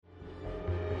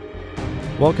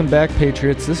Welcome back,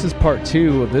 Patriots. This is part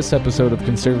 2 of this episode of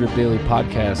Conservative Daily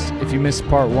Podcast. If you missed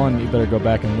part 1, you better go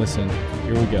back and listen.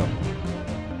 Here we go.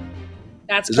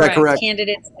 Is that correct?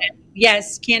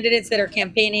 Candidates that are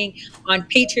campaigning on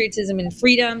patriotism and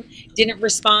freedom didn't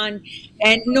respond,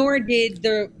 and nor did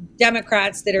the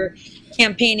Democrats that are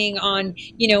campaigning on,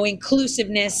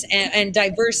 inclusiveness and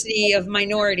diversity of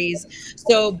minorities.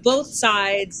 So both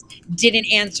sides didn't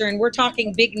answer, and we're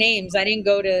talking big names. I didn't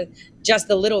go to just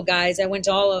the little guys. I went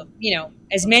to all of,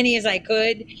 as many as I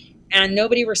could, and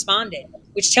nobody responded,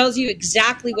 which tells you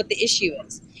exactly what the issue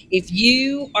is. If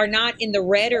you are not in the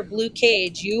red or blue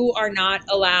cage, you are not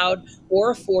allowed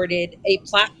or afforded a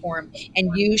platform,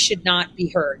 and you should not be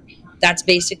heard. That's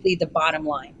basically the bottom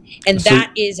line. And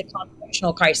that is a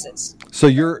constitutional crisis. So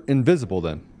you're invisible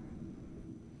then?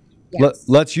 Yes.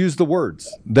 Let's use the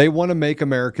words. They want to make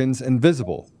Americans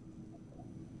invisible.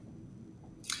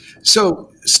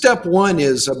 So step one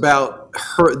is about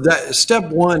her.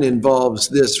 Step one involves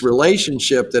this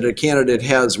relationship that a candidate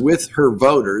has with her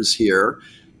voters here,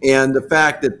 and the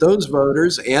fact that those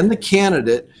voters and the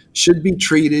candidate should be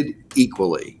treated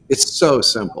equally. It's so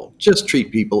simple. Just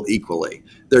treat people equally.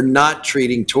 They're not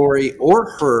treating Tory or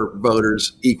her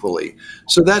voters equally.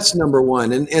 So that's number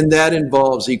one. And that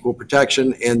involves equal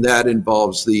protection, and that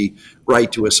involves the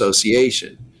right to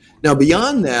association. Now,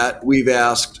 beyond that, we've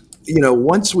asked,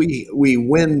 once we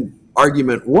win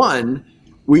argument one,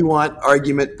 we want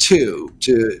argument two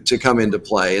to come into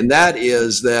play. And that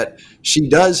is that she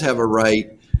does have a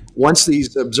right, once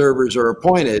these observers are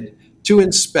appointed, to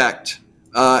inspect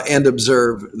and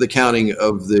observe the counting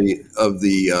of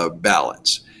the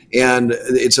ballots. And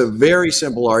it's a very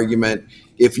simple argument.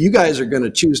 If you guys are going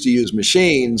to choose to use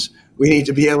machines, we need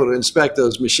to be able to inspect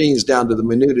those machines down to the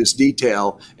minutest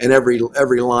detail and every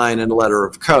line and letter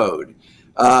of code.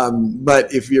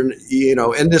 But if you're,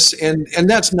 and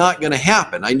that's not going to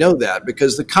happen. I know that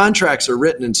because the contracts are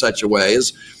written in such a way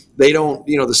as they don't,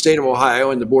 the state of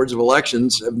Ohio and the boards of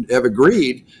elections have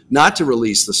agreed not to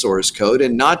release the source code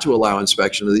and not to allow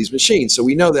inspection of these machines. So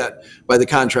we know that by the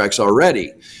contracts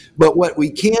already. But what we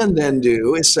can then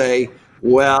do is say,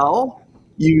 well,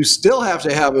 you still have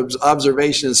to have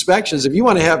observation inspections. If you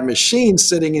want to have machines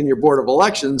sitting in your board of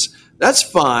elections, that's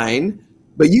fine.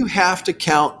 But you have to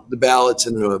count the ballots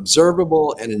in an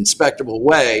observable and inspectable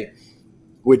way,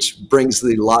 which brings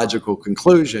the logical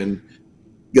conclusion,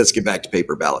 let's get back to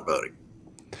paper ballot voting,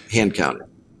 hand counting.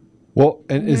 Well,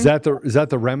 and is that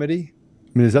the remedy?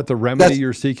 I mean, is that the remedy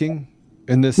you're seeking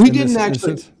in this? We didn't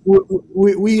actually.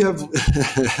 We have.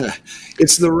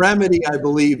 It's the remedy, I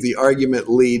believe, the argument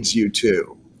leads you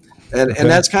to, and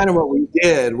that's kind of what we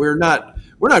did. We're not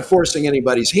forcing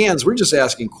anybody's hands. We're just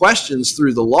asking questions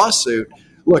through the lawsuit.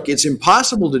 Look, it's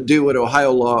impossible to do what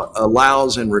Ohio law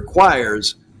allows and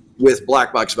requires with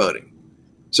black box voting.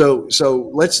 So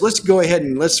let's go ahead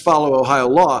and let's follow Ohio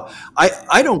law.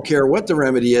 I don't care what the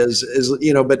remedy is,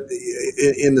 but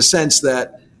in the sense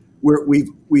that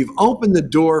we've opened the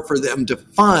door for them to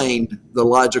find the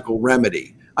logical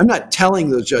remedy. I'm not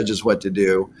telling those judges what to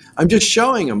do. I'm just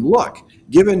showing them, look,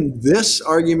 given this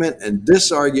argument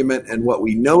and what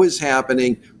we know is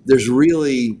happening, there's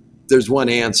one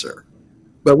answer.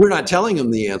 But we're not telling them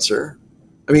the answer.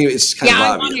 I mean, it's kind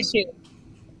of obvious.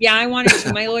 I wanted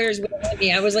to. My lawyers would let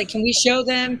me. I was like, can we show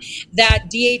them that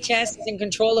DHS is in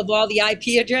control of all the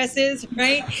IP addresses,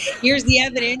 right? Here's the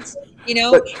evidence.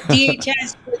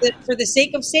 DHS, for the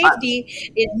sake of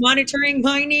safety, is monitoring,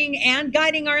 mining, and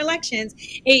guiding our elections.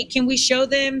 Hey, can we show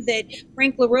them that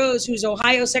Frank LaRose, who's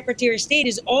Ohio Secretary of State,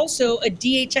 is also a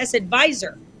DHS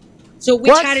advisor? So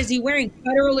which hat is he wearing,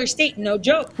 federal or state? No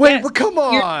joke. Wait, yes. But come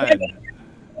on.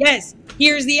 Yes,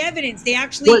 here's the evidence. They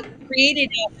actually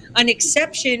created an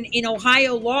exception in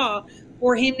Ohio law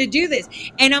for him to do this.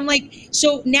 And I'm like,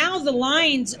 so now the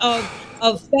lines of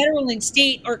federal and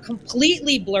state are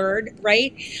completely blurred,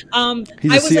 right? He's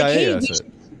a CIA asset.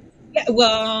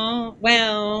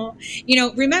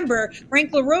 Remember,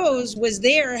 Frank LaRose was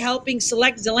there helping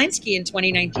select Zelensky in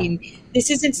 2019.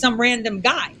 This isn't some random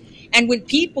guy. And when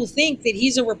people think that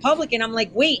he's a Republican, I'm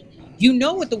like, wait, you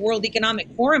know what the World Economic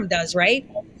Forum does, right?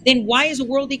 Then why is the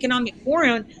World Economic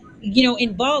Forum,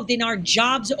 involved in our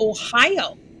Jobs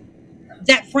Ohio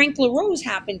that Frank LaRose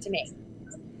happened to make?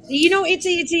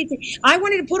 It's I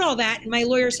wanted to put all that, and my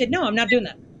lawyer said, no, I'm not doing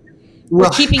that. We're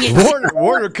keeping it.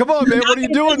 Warner, come on, man. What are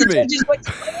you doing to me?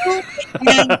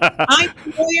 And I'm a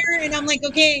lawyer, and I'm like,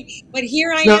 okay, but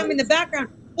here I am in the background.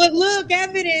 But look,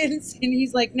 evidence. And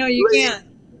he's like, no, you can't.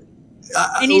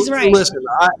 And he's right. Listen,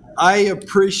 I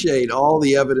appreciate all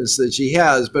the evidence that she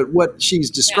has, but what she's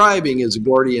describing is a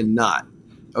Gordian knot.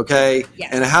 Okay. Yes.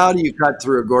 And how do you cut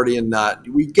through a Gordian knot?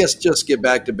 We just get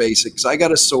back to basics. I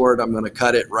got a sword. I'm going to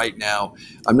cut it right now.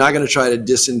 I'm not going to try to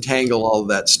disentangle all of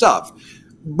that stuff.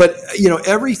 But,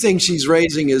 everything she's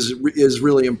raising is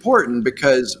really important,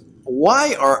 because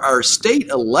why are our state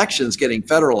elections getting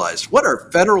federalized? What are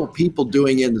federal people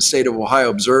doing in the state of Ohio?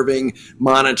 Observing,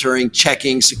 monitoring,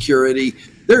 checking security?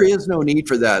 There is no need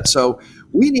for that. So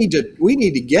we need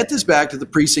to get this back to the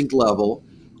precinct level.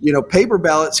 Paper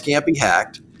ballots can't be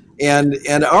hacked, and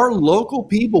our local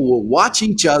people will watch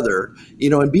each other,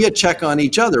 and be a check on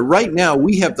each other. Right now,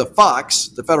 we have the fox,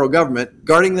 the federal government,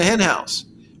 guarding the hen house.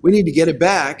 We need to get it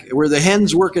back where the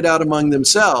hens work it out among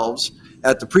themselves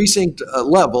at the precinct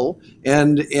level,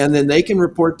 and then they can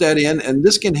report that in, and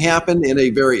this can happen in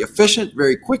a very efficient,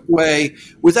 very quick way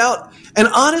and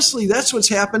honestly, that's what's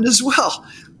happened as well.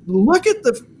 Look at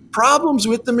the problems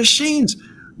with the machines.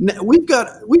 We've got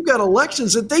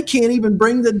elections that they can't even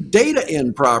bring the data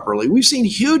in properly. We've seen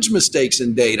huge mistakes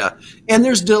in data, and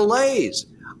there's delays.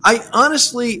 I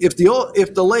honestly, if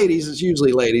the ladies, it's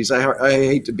usually ladies. I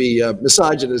hate to be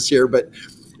misogynist here, but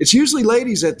it's usually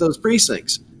ladies at those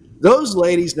precincts. Those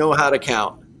ladies know how to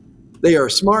count. They are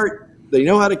smart. They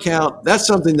know how to count. That's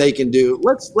something they can do.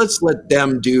 Let's let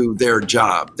them do their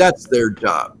job. That's their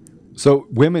job. So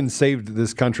women saved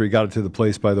this country, got it to the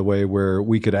place, by the way, where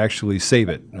we could actually save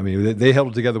it. I mean, they held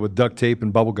it together with duct tape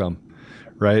and bubble gum,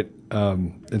 right?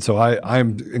 And so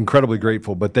I'm incredibly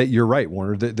grateful. But you're right,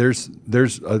 Warner. There's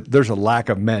a lack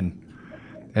of men,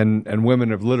 and women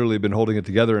have literally been holding it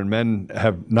together, and men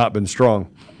have not been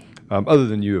strong, other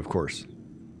than you, of course.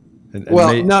 No.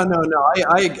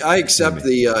 I accept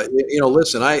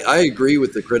listen, I agree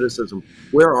with the criticism.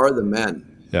 Where are the men?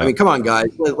 Yeah. I mean, come on, guys,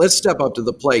 let's step up to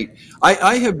the plate.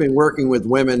 I have been working with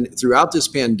women throughout this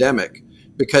pandemic,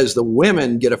 because the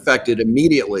women get affected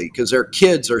immediately, because their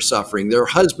kids are suffering, their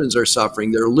husbands are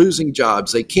suffering, they're losing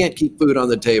jobs, they can't keep food on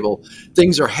the table,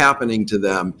 things are happening to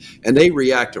them, and they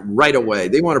react right away.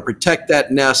 They want to protect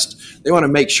that nest. They want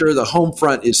to make sure the home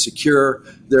front is secure.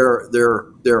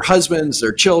 Their husbands,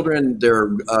 their children,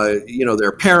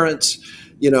 their parents,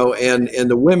 and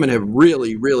the women have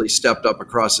really, really stepped up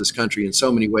across this country in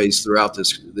so many ways throughout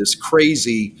this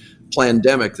crazy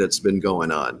pandemic that's been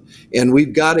going on, and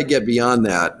we've got to get beyond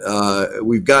that.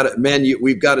 We've got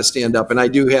to stand up, and I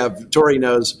do have. Tori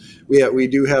knows we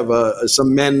do have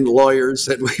some men lawyers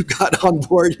that we've got on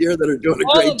board here that are doing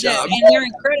a great job, and they're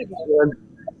incredible.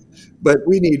 But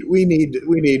we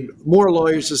need more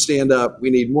lawyers to stand up. We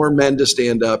need more men to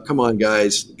stand up. Come on,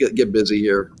 guys, get busy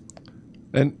here.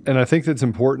 And I think that's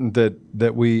important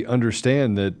that we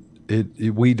understand that.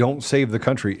 We don't save the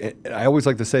country. I always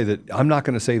like to say that I'm not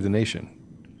going to save the nation.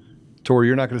 Tori,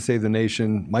 you're not going to save the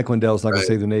nation. Mike Lindell's not going to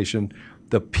save the nation.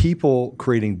 The people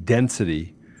creating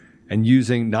density and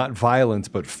using not violence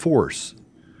but force.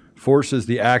 Force is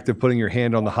the act of putting your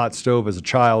hand on the hot stove as a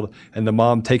child and the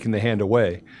mom taking the hand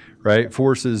away, right?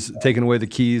 Force is taking away the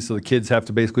keys so the kids have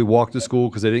to basically walk to school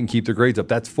because they didn't keep their grades up.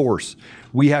 That's force.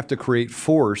 We have to create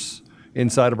force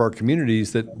inside of our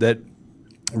communities that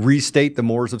restate the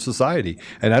mores of society.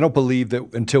 And I don't believe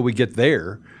that until we get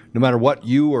there, no matter what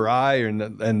you or I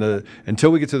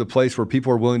until we get to the place where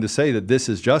people are willing to say that this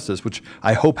is justice, which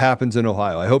I hope happens in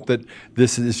Ohio. I hope that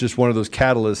this is just one of those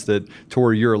catalysts that,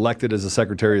 Tori, you're elected as a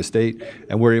Secretary of State,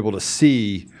 and we're able to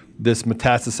see this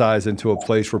metastasize into a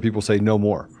place where people say no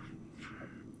more.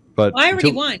 But I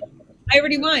already won.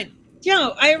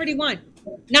 Joe, I already won.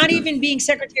 Not even being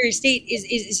Secretary of State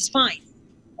is fine.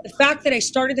 The fact that I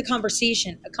started a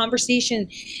conversation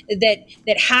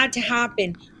that had to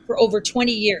happen for over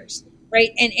 20 years,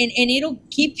 right? And it'll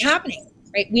keep happening,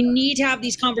 right? We need to have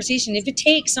these conversations. If it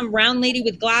takes some round lady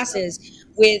with glasses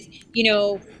with,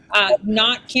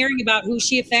 not caring about who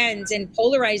she offends and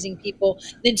polarizing people,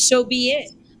 then so be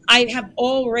it. I have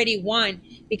already won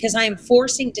because I am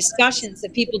forcing discussions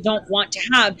that people don't want to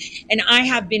have. And I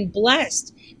have been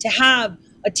blessed to have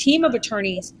a team of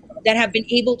attorneys that have been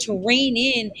able to rein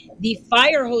in the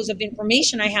fire hose of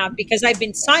information I have because I've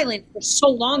been silent for so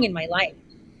long in my life.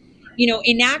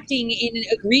 Enacting in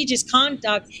egregious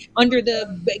conduct under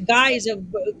the guise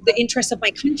of the interests of my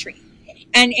country.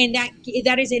 And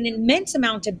that is an immense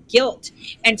amount of guilt.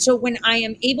 And so when I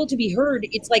am able to be heard,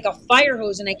 it's like a fire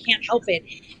hose and I can't help it.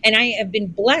 And I have been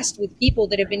blessed with people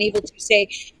that have been able to say,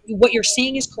 what you're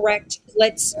saying is correct.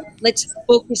 Let's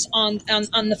focus on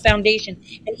the foundation.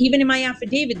 And even in my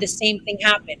affidavit, the same thing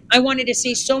happened. I wanted to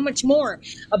say so much more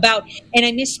about, and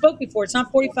I misspoke before, it's not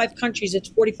 45 countries, it's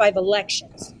 45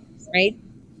 elections, right?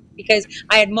 Because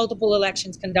I had multiple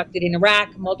elections conducted in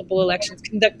Iraq, multiple elections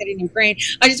conducted in Ukraine.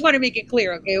 I just want to make it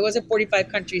clear, okay? It wasn't 45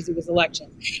 countries, it was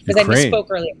elections. Because I misspoke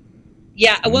earlier.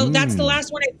 Yeah, well, that's the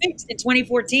last one I fixed in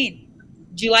 2014.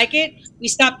 Do you like it? We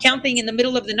stopped counting in the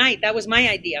middle of the night. That was my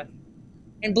idea.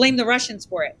 And blame the Russians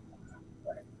for it.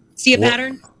 See a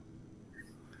pattern?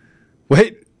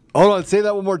 Wait, hold on. Say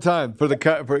that one more time for the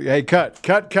cut. Hey,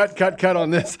 cut on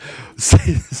this.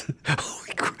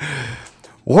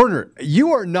 Warner,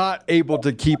 you're not able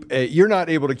to keep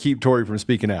Tori from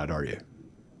speaking out, are you?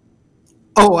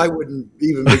 Oh, I wouldn't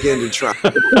even begin to try.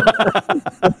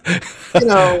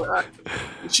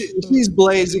 She's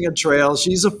blazing a trail.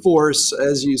 She's a force,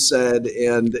 as you said,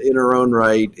 and in her own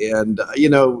right. And,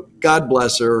 God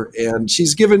bless her. And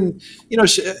she's given,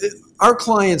 our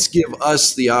clients give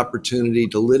us the opportunity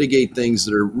to litigate things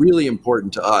that are really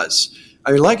important to us.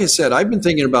 I mean, like I said, I've been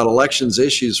thinking about elections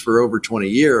issues for over 20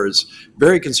 years,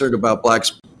 very concerned about black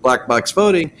box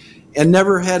voting, and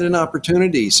never had an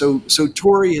opportunity. So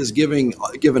Tori has given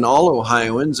all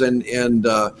Ohioans and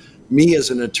me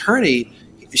as an attorney,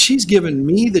 she's given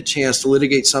me the chance to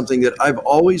litigate something that I've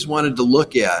always wanted to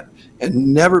look at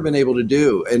and never been able to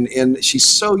do. And she's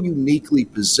so uniquely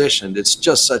positioned. It's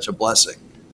just such a blessing.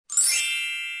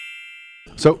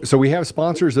 So we have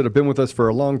sponsors that have been with us for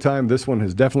a long time. This one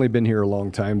has definitely been here a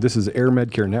long time. This is Air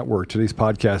Medcare Network. Today's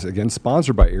podcast, again,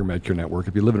 sponsored by Air Medcare Network.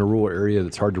 If you live in a rural area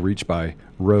that's hard to reach by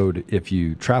road, if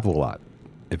you travel a lot,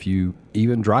 if you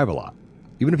even drive a lot,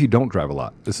 even if you don't drive a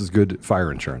lot, this is good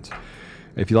fire insurance.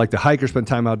 If you like to hike or spend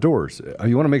time outdoors,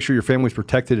 you want to make sure your family's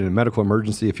protected in a medical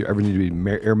emergency. If you ever need to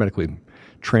be air medically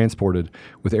transported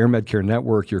with Air Medcare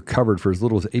Network, you're covered for as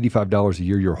little as $85 a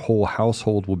year. Your whole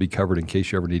household will be covered in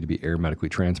case you ever need to be air medically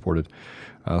transported.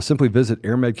 Simply visit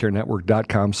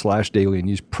airmedcarenetwork.com/daily and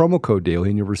use promo code daily,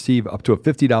 and you'll receive up to a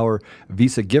 $50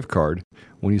 Visa gift card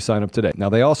when you sign up today. Now,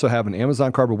 they also have an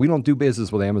Amazon card, but we don't do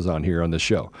business with Amazon here on this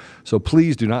show. So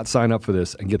please do not sign up for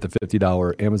this and get the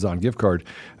 $50 Amazon gift card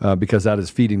because that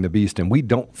is feeding the beast, and we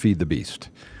don't feed the beast.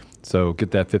 So get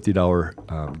that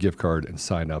 $50 gift card and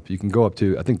sign up. You can go up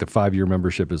to, I think the 5-year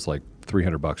membership is like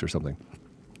 $300 or something.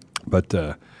 But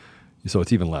so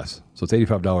it's even less. So it's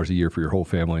 $85 a year for your whole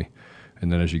family.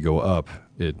 And then as you go up,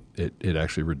 it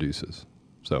actually reduces.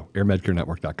 So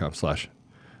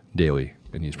airmedcarenetwork.com/daily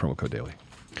and use promo code daily.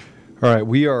 All right,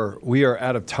 we are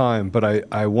out of time, but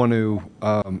I want to,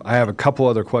 I have a couple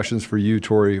other questions for you,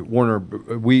 Tori. Warner,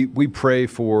 we pray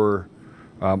for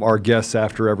our guests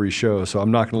after every show, so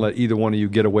I'm not going to let either one of you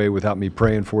get away without me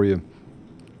praying for you.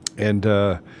 And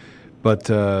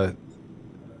but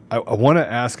I want to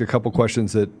ask a couple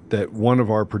questions that one of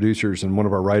our producers and one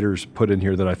of our writers put in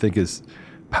here that I think is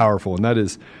powerful, and that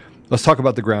is, let's talk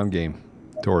about the ground game,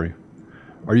 Tori.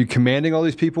 Are you commanding all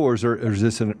these people, or is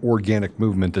this an organic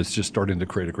movement that's just starting to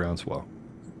create a groundswell?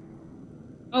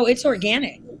 Oh, it's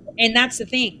organic, and that's the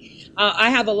thing. I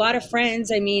have a lot of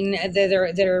friends. I mean, that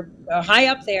are high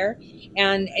up there,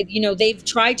 and they've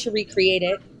tried to recreate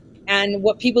it. And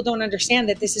what people don't understand,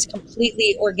 that this is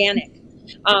completely organic.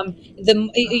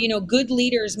 Good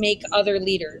leaders make other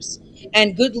leaders,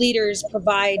 and good leaders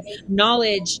provide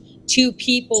knowledge to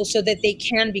people so that they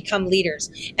can become leaders.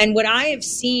 And what I have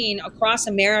seen across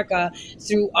America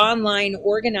through online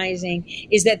organizing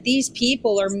is that these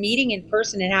people are meeting in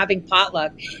person and having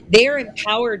potluck. They're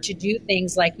empowered to do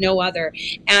things like no other.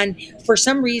 And for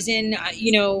some reason,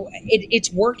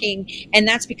 it's working. And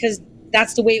that's because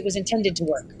that's the way it was intended to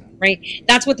work. Right?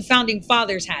 That's what the founding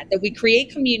fathers had, that we create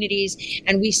communities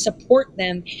and we support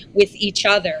them with each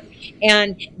other.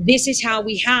 And this is how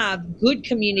we have good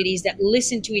communities that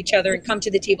listen to each other and come to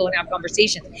the table and have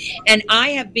conversations. And I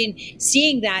have been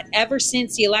seeing that ever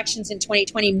since the elections in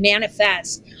 2020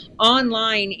 manifest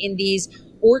online in these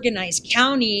organized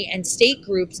county and state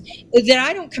groups that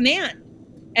I don't command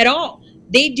at all.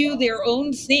 They do their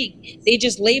own thing. They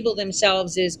just label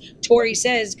themselves as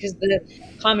ToreSays because the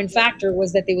common factor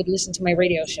was that they would listen to my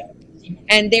radio show.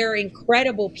 And they're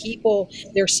incredible people.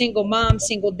 They're single moms,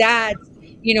 single dads,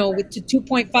 with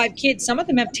 2.5 kids. Some of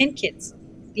them have 10 kids.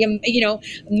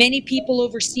 Many people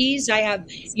overseas. I have,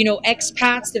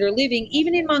 expats that are living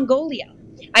even in Mongolia.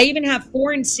 I even have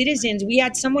foreign citizens. We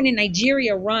had someone in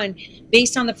Nigeria run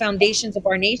based on the foundations of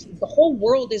our nation. The whole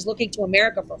world is looking to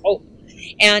America for hope.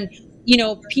 And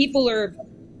people are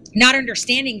not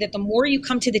understanding that the more you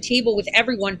come to the table with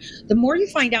everyone, the more you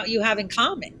find out you have in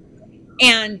common.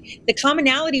 And the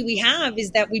commonality we have is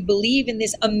that we believe in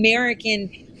this American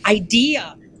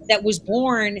idea that was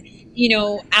born,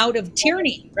 out of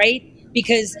tyranny, right?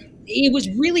 Because it was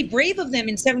really brave of them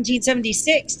in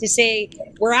 1776 to say,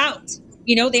 we're out.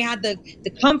 They had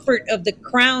the comfort of the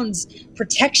crown's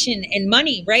protection and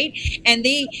money, right? And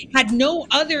they had no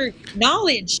other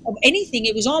knowledge of anything.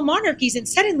 It was all monarchies. And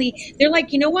suddenly they're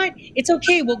like, you know what? It's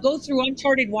okay. We'll go through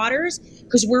uncharted waters,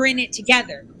 because we're in it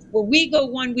together. Where we go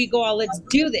one, we go all, let's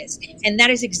do this. And that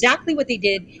is exactly what they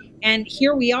did. And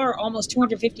here we are almost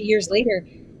 250 years later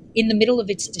in the middle of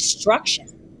its destruction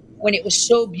when it was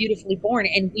so beautifully born.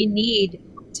 And we need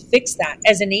to fix that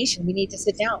as a nation. We need to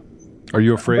sit down. Are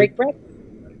you afraid? Break bread.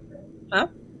 Huh?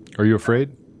 Are you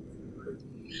afraid?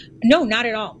 No, not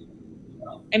at all.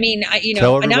 I mean,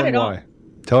 Tell everyone not at why. all.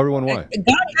 Tell everyone why.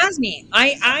 God has me.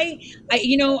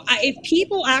 If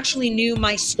people actually knew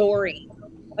my story,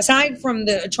 aside from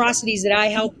the atrocities that I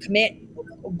helped commit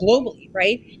globally,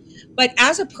 right? But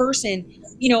as a person,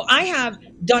 I have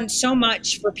done so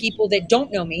much for people that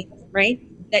don't know me, right?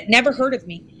 That never heard of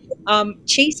me,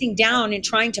 chasing down and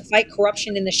trying to fight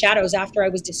corruption in the shadows after I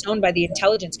was disowned by the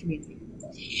intelligence community.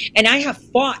 And I have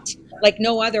fought like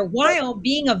no other while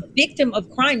being a victim of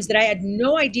crimes that I had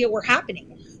no idea were happening.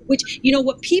 Which,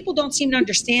 what people don't seem to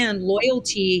understand,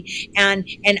 loyalty and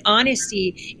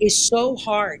honesty is so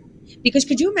hard. Because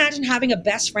could you imagine having a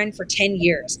best friend for 10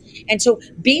 years? And so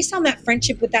based on that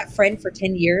friendship with that friend for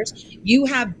 10 years, you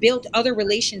have built other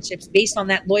relationships based on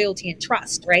that loyalty and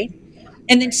trust, right?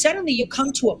 And then suddenly you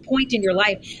come to a point in your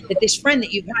life that this friend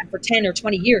that you've had for 10 or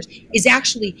 20 years is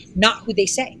actually not who they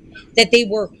say, that they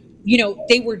were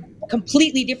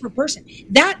completely different person.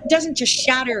 That doesn't just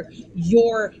shatter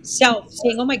yourself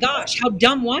saying, oh my gosh, how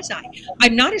dumb was I?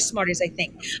 I'm not as smart as I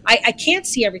think. I can't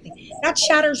see everything. That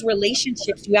shatters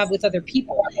relationships you have with other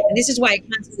people. And this is why I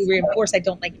constantly reinforce I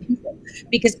don't like people,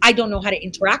 because I don't know how to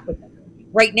interact with them.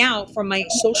 Right now, from my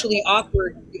socially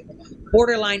awkward,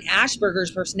 borderline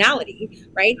Asperger's personality,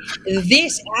 right?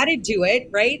 This added to it,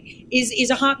 right, is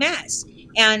a hot mess.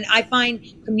 And I find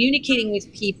communicating with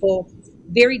people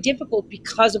very difficult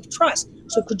because of trust.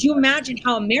 So could you imagine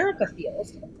how America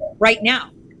feels right now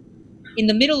in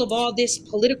the middle of all this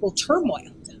political turmoil,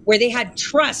 where they had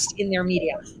trust in their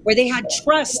media, where they had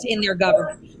trust in their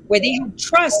government, where they had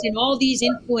trust in all these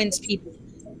influence people,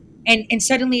 and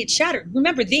suddenly it's shattered.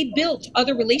 Remember, they built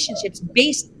other relationships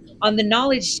based on the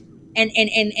knowledge and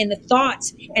the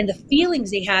thoughts and the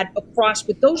feelings they had across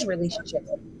with those relationships.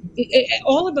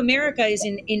 All of America is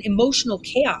in emotional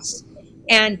chaos.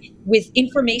 And with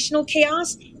informational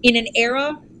chaos in an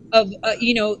era of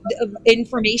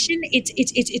information,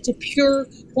 it's a pure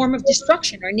form of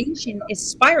destruction. Our nation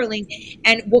is spiraling,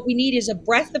 and what we need is a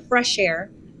breath of fresh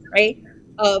air, right?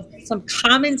 Of some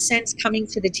common sense coming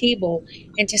to the table,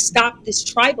 and to stop this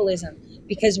tribalism,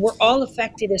 because we're all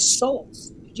affected as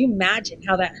souls. Could you imagine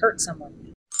how that hurts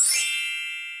someone?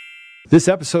 This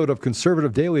episode of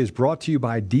Conservative Daily is brought to you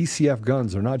by DCF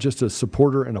Guns. They're not just a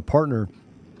supporter and a partner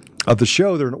of the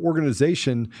show. They're an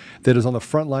organization that is on the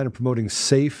front line of promoting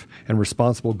safe and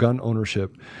responsible gun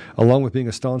ownership. Along with being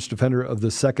a staunch defender of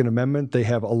the Second Amendment, they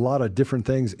have a lot of different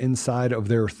things inside of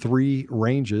their 3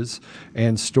 ranges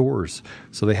and stores.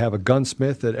 So they have a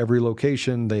gunsmith at every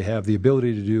location. They have the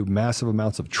ability to do massive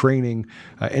amounts of training,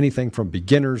 anything from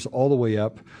beginners all the way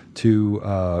up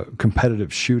to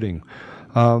competitive shooting.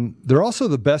 They're also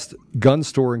the best gun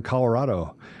store in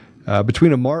Colorado.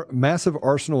 Between a massive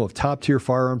arsenal of top-tier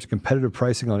firearms, competitive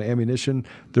pricing on ammunition,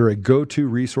 they're a go-to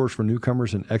resource for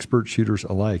newcomers and expert shooters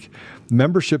alike.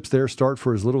 Memberships there start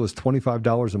for as little as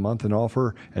 $25 a month and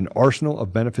offer an arsenal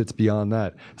of benefits beyond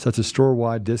that, such as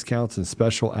store-wide discounts and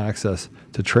special access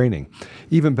to training.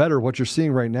 Even better, what you're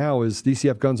seeing right now is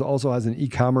DCF Guns also has an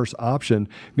e-commerce option,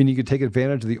 meaning you can take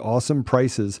advantage of the awesome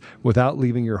prices without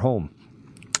leaving your home.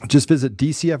 Just visit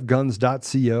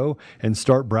dcfguns.co and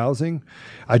start browsing.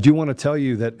 I do want to tell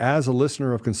you that as a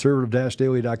listener of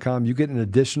conservative-daily.com, you get an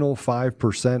additional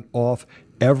 5% off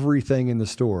everything in the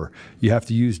store. You have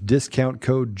to use discount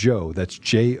code Joe. That's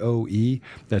Joe.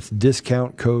 That's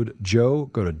discount code Joe.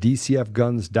 Go to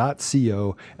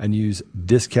dcfguns.co and use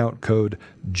discount code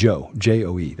Joe.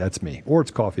 Joe. That's me. Or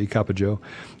it's coffee, cup of Joe.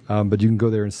 But you can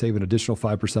go there and save an additional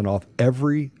 5% off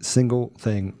every single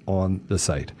thing on the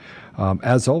site.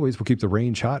 As always, we'll keep the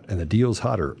range hot and the deals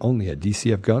hotter only at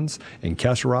DCF Guns in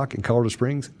Castle Rock and Colorado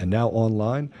Springs, and now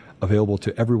online, available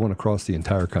to everyone across the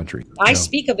entire country. I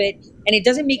speak of it, and it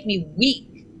doesn't make me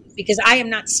weak, because I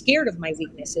am not scared of my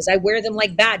weaknesses. I wear them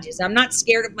like badges. I'm not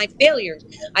scared of my failures.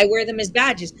 I wear them as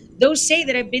badges. Those say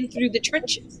that I've been through the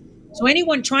trenches. So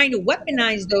anyone trying to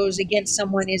weaponize those against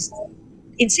someone is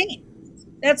insane.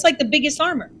 That's like the biggest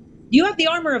armor. You have the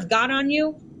armor of God on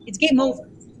you, it's game over.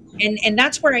 And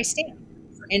that's where I stand.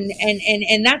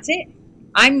 And that's it.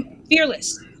 I'm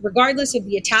fearless, regardless of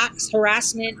the attacks,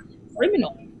 harassment,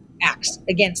 criminal acts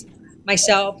against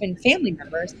myself and family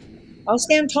members. I'll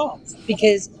stand tall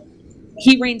because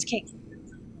he reigns king.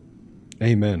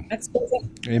 Amen. That's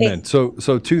Amen. So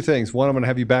two things. One, I'm going to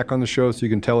have you back on the show so you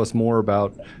can tell us more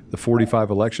about the 45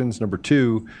 elections. Number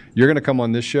two, you're going to come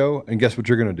on this show, and guess what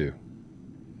you're going to do?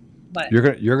 What?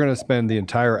 You're going to spend the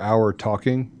entire hour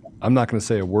talking. I'm not going to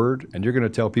say a word, and you're going to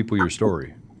tell people your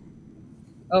story.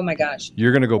 Oh my gosh.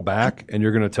 You're going to go back and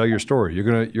you're going to tell your story. You're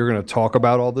going to talk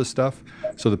about all this stuff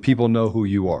so that people know who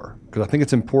you are. Because I think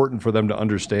it's important for them to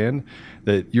understand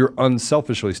that you're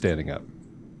unselfishly standing up.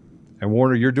 And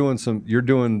Warner, you're doing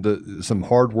some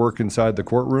hard work inside the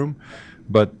courtroom,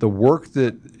 but the work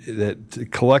that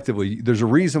collectively, there's a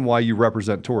reason why you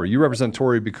represent Tori. You represent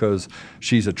Tori because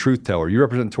she's a truth teller. You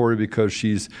represent Tori because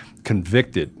she's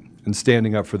convicted and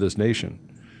standing up for this nation.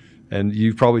 And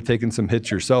you've probably taken some hits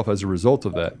yourself as a result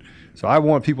of that. So I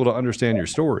want people to understand your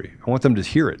story. I want them to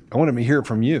hear it. I want them to hear it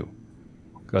from you.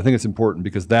 I think it's important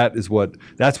because that's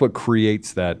what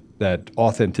creates that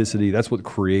authenticity. That's what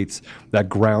creates that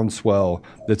groundswell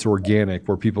that's organic,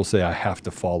 where people say, I have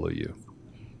to follow you.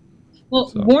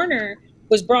 Well, Warner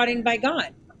was brought in by God.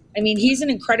 I mean, he's an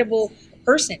incredible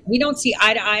person. We don't see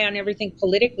eye to eye on everything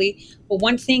politically, but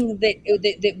one thing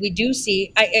that we do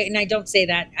see, and I don't say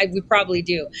that, we probably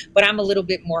do, but I'm a little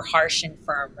bit more harsh and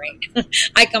firm, right?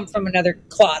 I come from another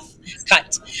cloth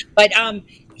cut, but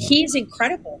he's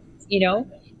incredible, you know.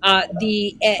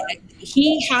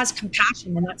 He has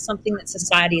compassion, and that's something that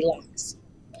society lacks.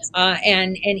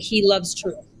 And he loves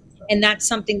truth, and that's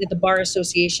something that the Bar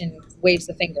Association waves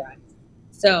the finger at.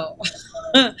 So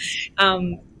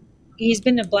he's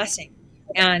been a blessing.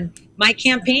 And my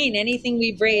campaign, anything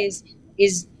we've raised,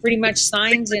 is pretty much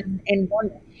signs and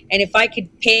wonder. And if I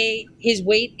could pay his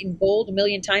weight in gold 1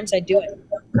 million times, I'd do it.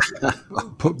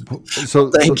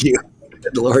 Thank you,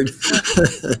 good Lord.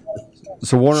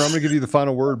 So Warner, I'm going to give you the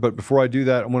final word, but before I do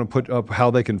that, I'm going to put up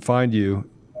how they can find you.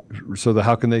 So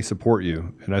how can they support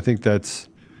you? And I think that's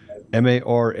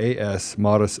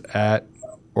MARAS at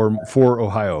or for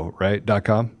Ohio, right?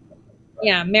 .com.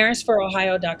 Yeah,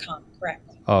 marisforohio.com. Correct.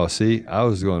 Oh, see, I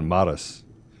was going Maras.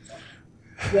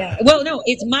 Yeah. Well, no,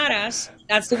 it's Maras.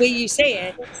 That's the way you say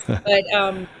it.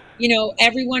 But you know,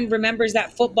 everyone remembers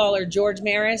that footballer George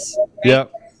Maris. Right? Yeah.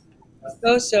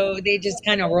 So they just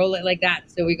kind of roll it like that.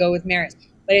 So we go with Maris,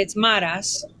 but it's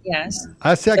Maras. Yes.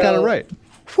 I see. I got it right.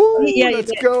 Woo, yeah,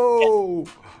 let's go.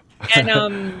 And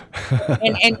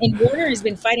and Warner has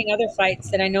been fighting other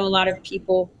fights that I know a lot of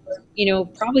people, you know,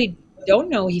 probably don't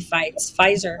know he fights.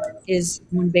 Pfizer is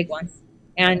one big one,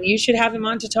 and you should have him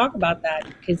on to talk about that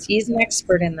because he's an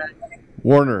expert in that.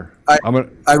 Warner, I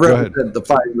represent the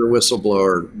Pfizer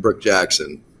whistleblower, Brooke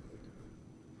Jackson.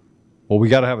 Well, we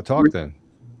got to have a talk then.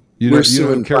 You know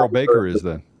who Carol Baker is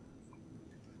then?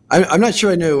 I'm not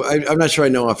sure I know. I'm not sure I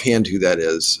know offhand who that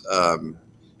is.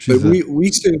 But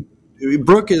we sued.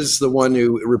 Brooke is the one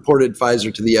who reported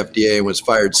Pfizer to the FDA and was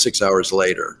fired 6 hours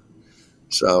later.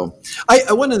 So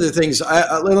one of the things,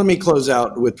 let me close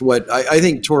out with what I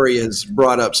think Tori has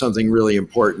brought up something really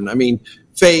important. I mean,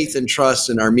 faith and trust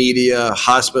in our media,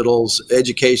 hospitals,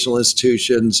 educational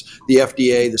institutions, the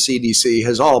FDA, the CDC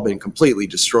has all been completely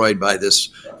destroyed by this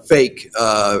fake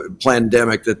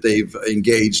pandemic that they've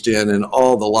engaged in, and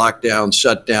all the lockdowns,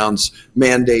 shutdowns,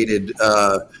 mandated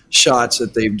shots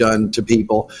that they've done to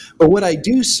people. But what I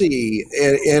do see,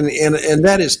 and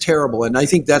that is terrible, and I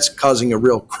think that's causing a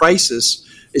real crisis,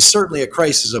 is certainly a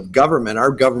crisis of government.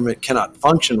 Our government cannot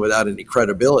function without any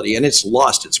credibility, and it's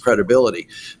lost its credibility.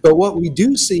 But what we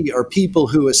do see are people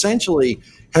who essentially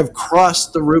have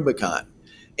crossed the Rubicon.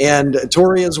 And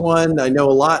Tori is one. I know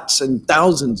lots and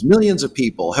thousands, millions of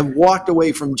people have walked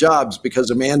away from jobs because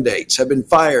of mandates, have been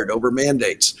fired over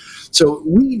mandates. So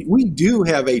we do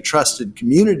have a trusted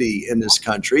community in this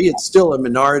country. It's still a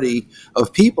minority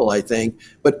of people, I think.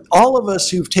 But all of us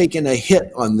who've taken a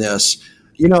hit on this,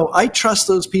 you know, I trust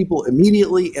those people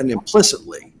immediately and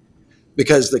implicitly,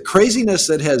 because the craziness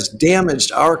that has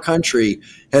damaged our country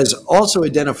has also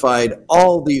identified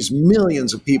all these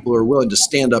millions of people who are willing to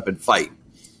stand up and fight.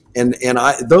 And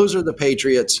those are the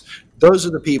patriots. Those are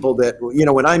the people that, you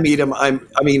know, when I meet them, I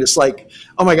mean, it's like,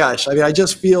 oh my gosh. I mean, I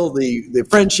just feel the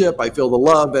friendship, I feel the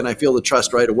love, and I feel the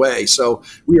trust right away. So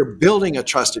we are building a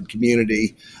trusted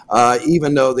community,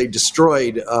 even though they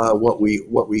destroyed what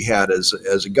we had as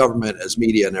a government, as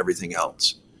media, and everything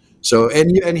else. So,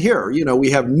 and here, you know,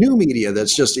 we have new media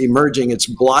that's just emerging. It's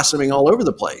blossoming all over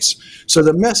the place. So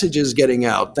the message is getting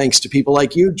out thanks to people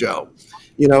like you, Joe.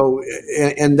 You know,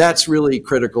 and that's really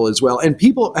critical as well. And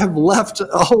people have left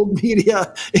old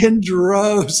media in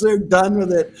droves. They're done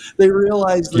with it. They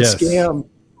realize the scam,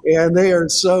 and they are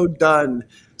so done.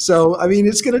 So, I mean,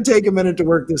 it's going to take a minute to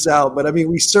work this out, but I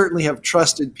mean, we certainly have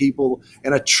trusted people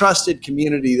and a trusted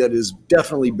community that is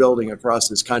definitely building across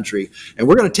this country. And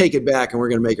we're going to take it back and we're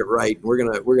going to make it right. We're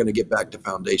going to get back to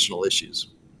foundational issues.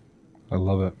 I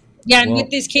love it. Yeah, and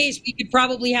with this case, we could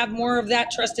probably have more of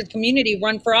that trusted community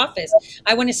run for office.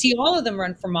 I want to see all of them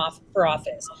run for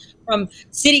office, from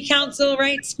city council,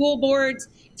 right, school boards,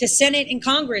 to Senate and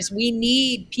Congress. We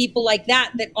need people like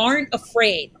that aren't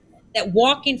afraid, that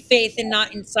walk in faith and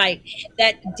not in sight,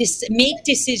 that make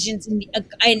decisions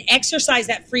and exercise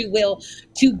that free will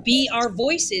to be our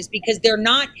voices, because they're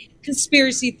not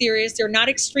conspiracy theorists, they're not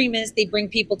extremists, they bring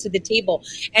people to the table.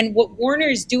 And what Warner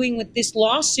is doing with this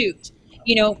lawsuit,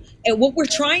 and what we're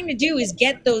trying to do is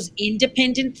get those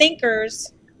independent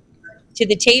thinkers to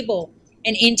the table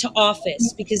and into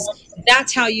office, because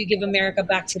that's how you give America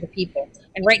back to the people.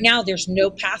 And right now, there's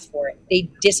no path for it. They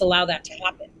disallow that to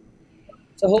happen.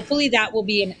 So hopefully that will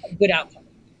be a good outcome.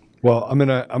 Well, I'm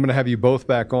gonna have you both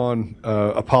back on.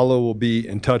 Apollo will be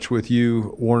in touch with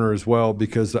you, Warner, as well,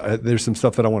 because there's some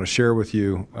stuff that I want to share with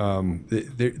you.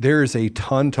 There is a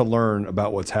ton to learn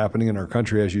about what's happening in our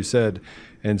country, as you said,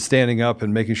 and standing up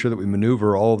and making sure that we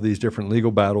maneuver all of these different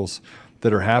legal battles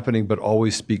that are happening, but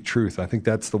always speak truth. I think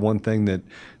that's the one thing that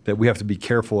we have to be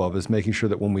careful of, is making sure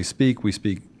that when we speak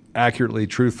accurately,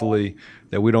 truthfully,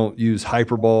 that we don't use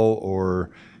hyperbole or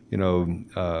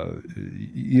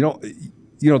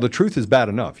the truth is bad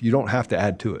enough. You don't have to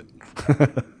add to it.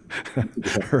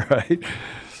 Right?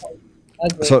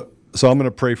 So I'm going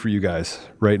to pray for you guys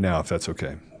right now, if that's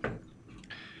okay.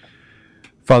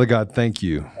 Father God, thank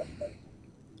you.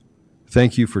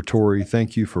 Thank you for Tori.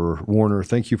 Thank you for Warner.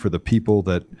 Thank you for the people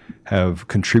that have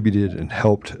contributed and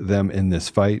helped them in this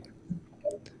fight.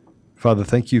 Father,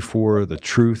 thank you for the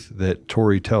truth that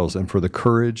Tori tells, and for the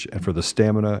courage and for the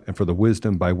stamina and for the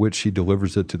wisdom by which she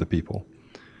delivers it to the people.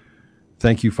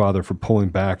 Thank you, Father, for pulling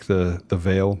back the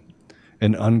veil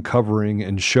and uncovering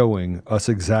and showing us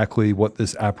exactly what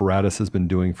this apparatus has been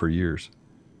doing for years.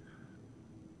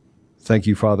 Thank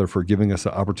you, Father, for giving us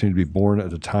the opportunity to be born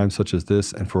at a time such as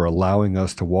this and for allowing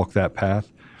us to walk that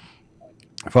path.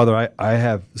 Father, I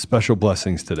have special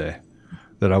blessings today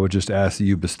that I would just ask that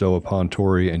you bestow upon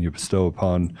Tori and you bestow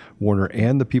upon Warner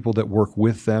and the people that work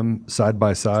with them side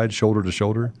by side, shoulder to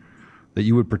shoulder, that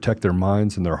you would protect their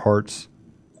minds and their hearts,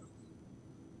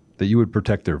 that you would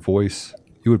protect their voice,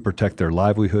 you would protect their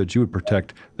livelihoods, you would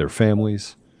protect their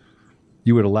families,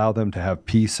 you would allow them to have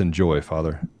peace and joy,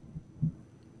 Father.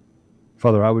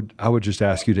 Father, I would just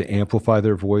ask you to amplify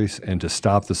their voice and to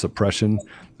stop the suppression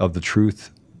of the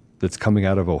truth that's coming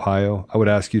out of Ohio. I would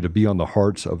ask you to be on the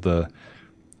hearts of the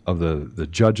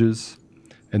judges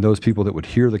and those people that would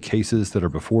hear the cases that are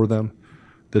before them,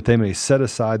 that they may set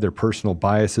aside their personal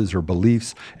biases or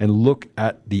beliefs and look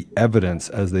at the evidence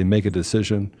as they make a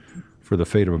decision for the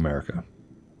fate of America.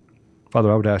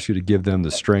 Father, I would ask you to give them the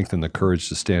strength and the courage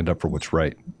to stand up for what's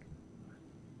right.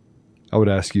 I would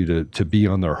ask you to be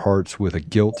on their hearts with a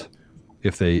guilt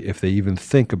if they even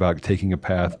think about taking a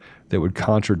path that would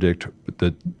contradict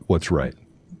what's right.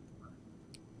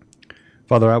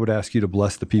 Father, I would ask you to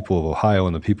bless the people of Ohio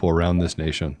and the people around this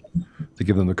nation, to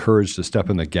give them the courage to step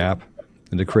in the gap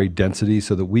and to create density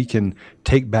so that we can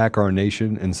take back our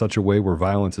nation in such a way where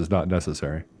violence is not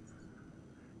necessary,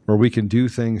 where we can do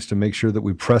things to make sure that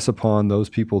we press upon those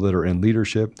people that are in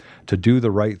leadership to do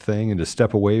the right thing and to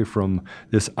step away from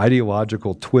this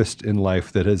ideological twist in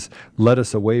life that has led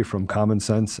us away from common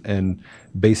sense and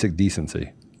basic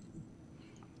decency.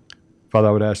 Father,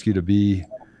 I would ask you to be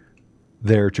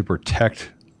there to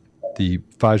protect the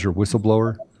Pfizer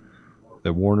whistleblower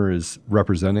that Warner is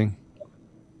representing,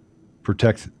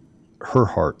 protect her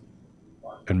heart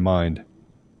and mind.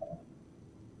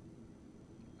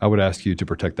 I would ask you to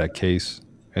protect that case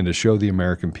and to show the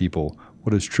American people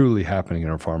what is truly happening in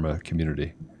our pharma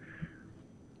community.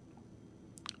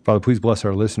 Father, please bless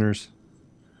our listeners.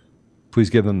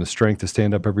 Please give them the strength to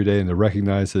stand up every day and to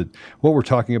recognize that what we're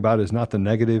talking about is not the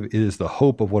negative, it is the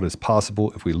hope of what is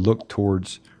possible if we look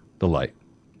towards the light.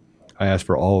 I ask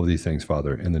for all of these things,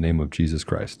 Father, in the name of Jesus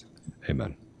Christ.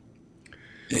 Amen.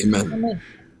 Amen. Amen.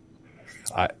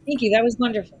 Thank you. That was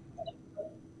wonderful.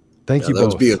 Thank you both. That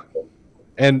was beautiful.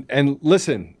 And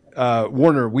listen,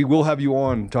 Warner, we will have you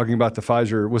on talking about the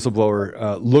Pfizer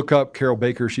whistleblower. Look up Carol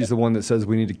Baker. She's the one that says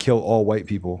we need to kill all white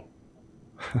people.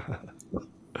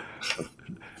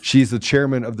 She's the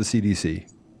chairman of the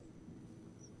CDC.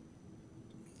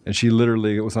 And she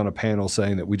literally was on a panel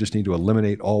saying that we just need to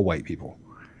eliminate all white people.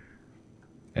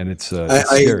 And it's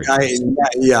scary.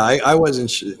 I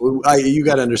wasn't. You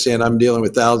got to understand. I'm dealing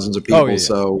with thousands of people,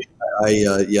 so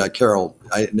Carol.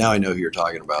 Now I know who you're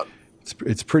talking about.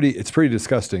 It's pretty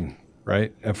disgusting,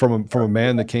 right? And from a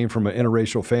man that came from an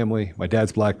interracial family. My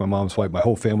dad's black, my mom's white, my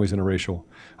whole family's interracial.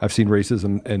 I've seen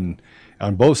racism and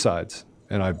on both sides,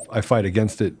 and I fight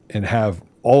against it and have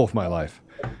all of my life.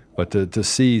 But to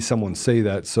see someone say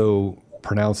that so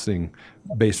pronouncing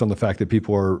based on the fact that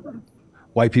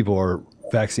white people are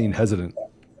vaccine hesitant,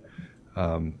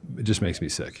 it just makes me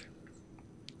sick.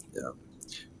 Yeah.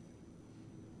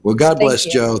 Well, God bless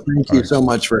Joe. Thank you so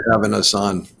much for having us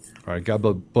on. All right. God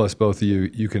bless both of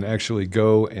you. You can actually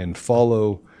go and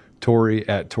follow Tori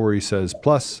at ToreSays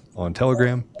Plus on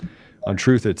Telegram. On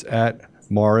Truth, it's at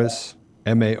Maras,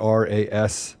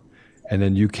 Maras. And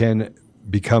then you can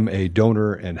become a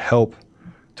donor and help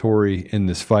Tori in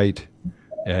this fight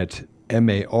at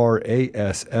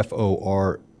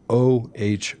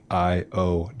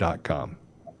marasforohio.com.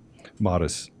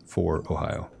 Maras for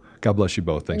Ohio. God bless you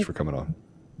both. Thanks for coming on.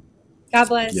 God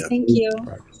bless. Yeah. Thank you.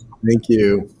 Right. Thank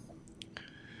you.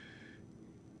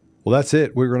 Well, that's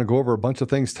it. We're going to go over a bunch of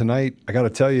things tonight. I got to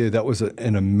tell you, that was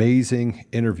an amazing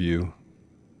interview.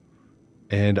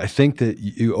 And I think that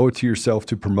you owe it to yourself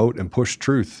to promote and push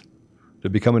truth, to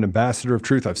become an ambassador of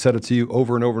truth. I've said it to you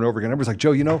over and over and over again. Everybody's like,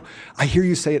 Joe, I hear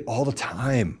you say it all the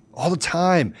time. All the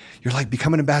time. You're like,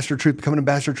 become an ambassador of truth, become an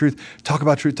ambassador of truth. Talk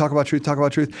about truth, talk about truth, talk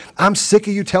about truth. I'm sick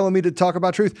of you telling me to talk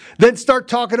about truth. Then start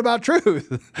talking about truth.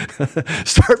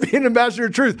 Start being an ambassador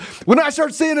of truth. When I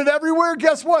start seeing it everywhere,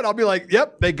 guess what? I'll be like,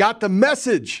 yep, they got the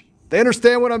message. They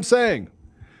understand what I'm saying.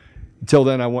 Until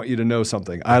then, I want you to know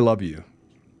something. I love you.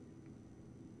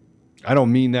 I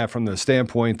don't mean that from the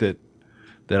standpoint that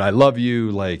I love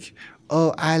you like,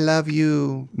 oh, I love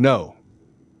you. No.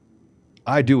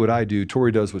 I do what I do.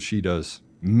 Tori does what she does.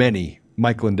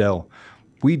 Mike Lindell.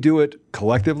 We do it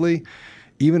collectively.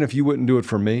 Even if you wouldn't do it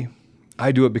for me,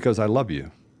 I do it because I love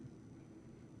you.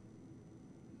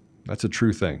 That's a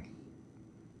true thing.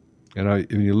 And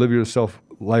when you live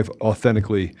life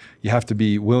authentically, you have to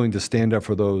be willing to stand up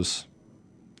for those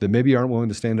that maybe aren't willing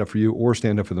to stand up for you or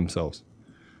stand up for themselves.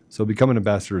 So become an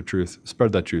ambassador of truth.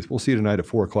 Spread that truth. We'll see you tonight at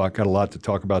 4 o'clock. Got a lot to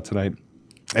talk about tonight.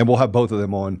 And we'll have both of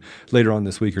them on later on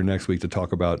this week or next week to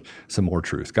talk about some more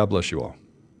truth. God bless you all.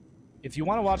 If you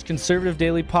want to watch Conservative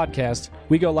Daily Podcast,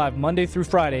 we go live Monday through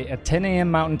Friday at 10 a.m.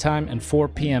 Mountain Time and 4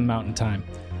 p.m. Mountain Time.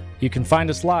 You can find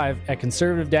us live at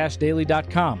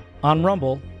conservative-daily.com, on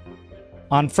Rumble,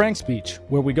 on Frank Speech,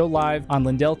 where we go live on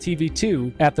Lindell TV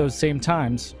 2 at those same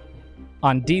times,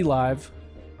 on DLive,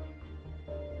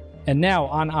 and now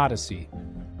on Odyssey.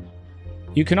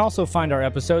 You can also find our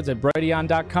episodes at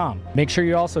Brighteon.com. Make sure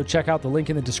you also check out the link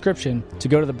in the description to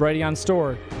go to the Brighteon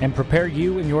store and prepare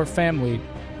you and your family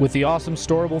with the awesome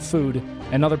storable food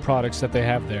and other products that they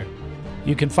have there.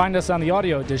 You can find us on the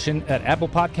audio edition at Apple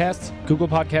Podcasts, Google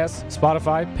Podcasts,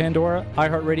 Spotify, Pandora,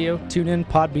 iHeartRadio, TuneIn,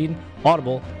 Podbean,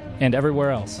 Audible, and everywhere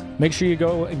else. Make sure you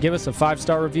go and give us a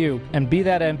 5-star review and be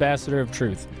that ambassador of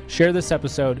truth. Share this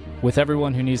episode with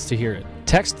everyone who needs to hear it.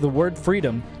 Text the word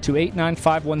freedom to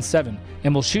 89517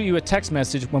 and we'll shoot you a text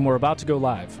message when we're about to go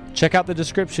live. Check out the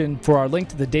description for our link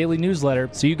to the daily newsletter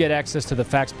so you get access to the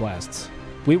fax blasts.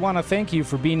 We want to thank you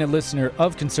for being a listener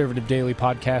of Conservative Daily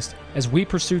Podcast as we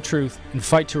pursue truth and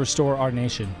fight to restore our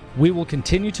nation. We will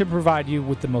continue to provide you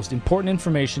with the most important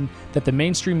information that the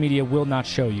mainstream media will not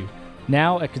show you.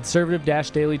 Now at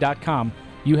conservative-daily.com,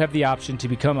 you have the option to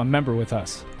become a member with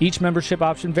us. Each membership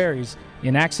option varies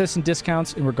in access and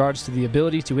discounts in regards to the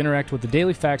ability to interact with the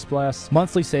daily fax blasts,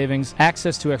 monthly savings,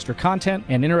 access to extra content,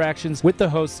 and interactions with the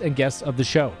hosts and guests of the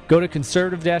show. Go to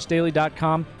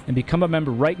conservative-daily.com and become a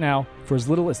member right now for as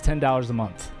little as $10 a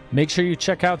month. Make sure you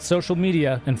check out social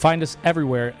media and find us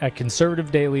everywhere at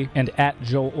Conservative Daily and at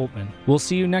Joel Oltman. We'll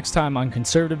see you next time on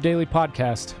Conservative Daily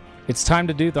Podcast. It's time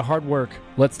to do the hard work.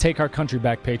 Let's take our country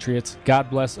back, Patriots.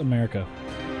 God bless America.